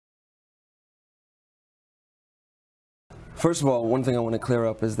First of all, one thing I want to clear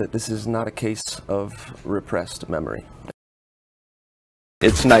up is that this is not a case of repressed memory.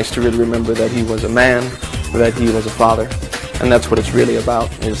 It's nice to really remember that he was a man, that he was a father, and that's what it's really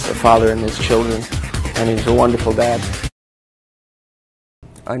about, is a father and his children, and he's a wonderful dad.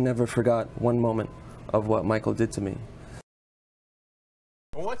 I never forgot one moment of what Michael did to me.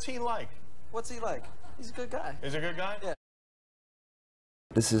 What's he like? What's he like? He's a good guy. He's a good guy? Yeah.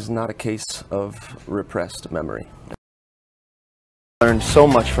 This is not a case of repressed memory. I learned so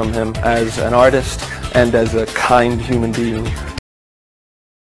much from him as an artist and as a kind human being.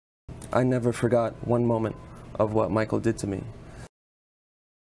 I never forgot one moment of what Michael did to me.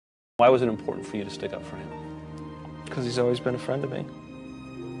 Why was it important for you to stick up for him? Because he's always been a friend to me.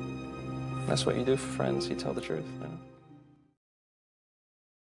 That's what you do for friends, you tell the truth. You know?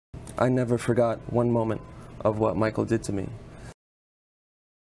 I never forgot one moment of what Michael did to me.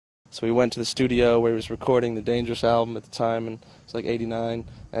 So we went to the studio where he was recording the Dangerous album at the time, and it was like '89,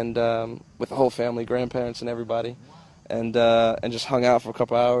 and with the whole family, grandparents and everybody, and just hung out for a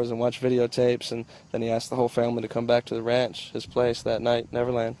couple hours and watched videotapes, and then he asked the whole family to come back to the ranch, his place that night,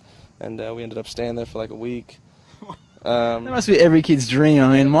 Neverland, and we ended up staying there for like a week. That must be every kid's dream.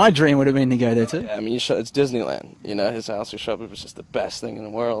 I mean, my dream would have been to go there too. Yeah, I mean, it's Disneyland, you know, his house, you show up, it was just the best thing in the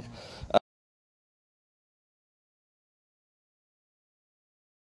world.